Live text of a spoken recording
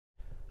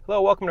Hello,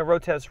 welcome to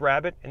Road Test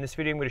Rabbit. In this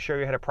video I'm going to show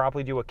you how to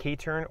properly do a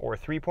K-turn or a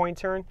three-point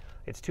turn.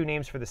 It's two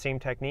names for the same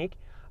technique.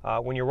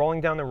 When you're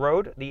rolling down the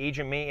road, the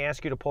agent may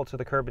ask you to pull to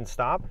the curb and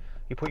stop.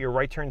 You put your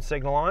right turn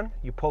signal on,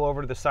 you pull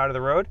over to the side of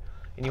the road,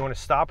 and you want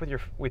to stop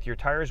with your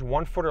tires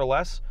 1 foot or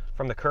less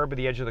from the curb or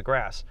the edge of the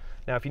grass.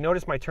 Now if you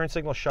notice my turn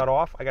signal shut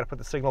off, I got to put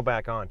the signal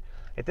back on.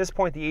 At this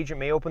point the agent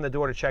may open the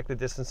door to check the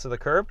distance to the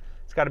curb.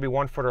 It's got to be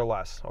 1 foot or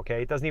less,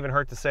 okay? It doesn't even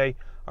hurt to say,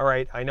 all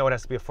right, I know it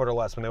has to be a foot or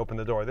less when they open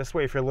the door. This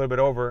way if you're a little bit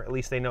over, at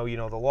least they know you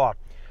know the law.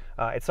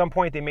 At some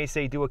point they may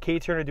say do a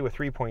K-turn or do a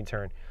three-point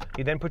turn.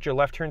 You then put your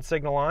left turn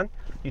signal on,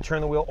 you turn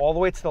the wheel all the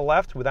way to the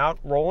left without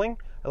rolling.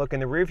 I look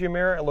in the rearview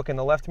mirror, I look in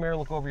the left mirror,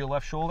 look over your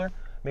left shoulder,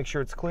 make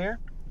sure it's clear,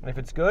 and if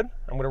it's good,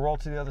 I'm going to roll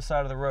to the other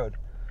side of the road.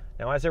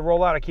 Now as I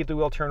roll out, I keep the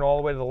wheel turned all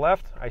the way to the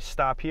left, I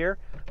stop here,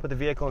 put the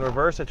vehicle in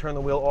reverse, I turn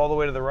the wheel all the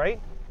way to the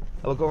right,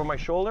 I look over my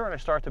shoulder and I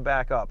start to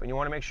back up. And you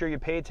want to make sure you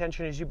pay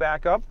attention as you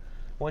back up.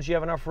 Once you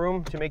have enough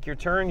room to make your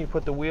turn, you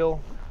put the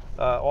wheel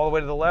all the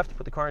way to the left,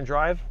 put the car in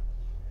drive,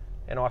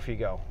 and off you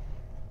go.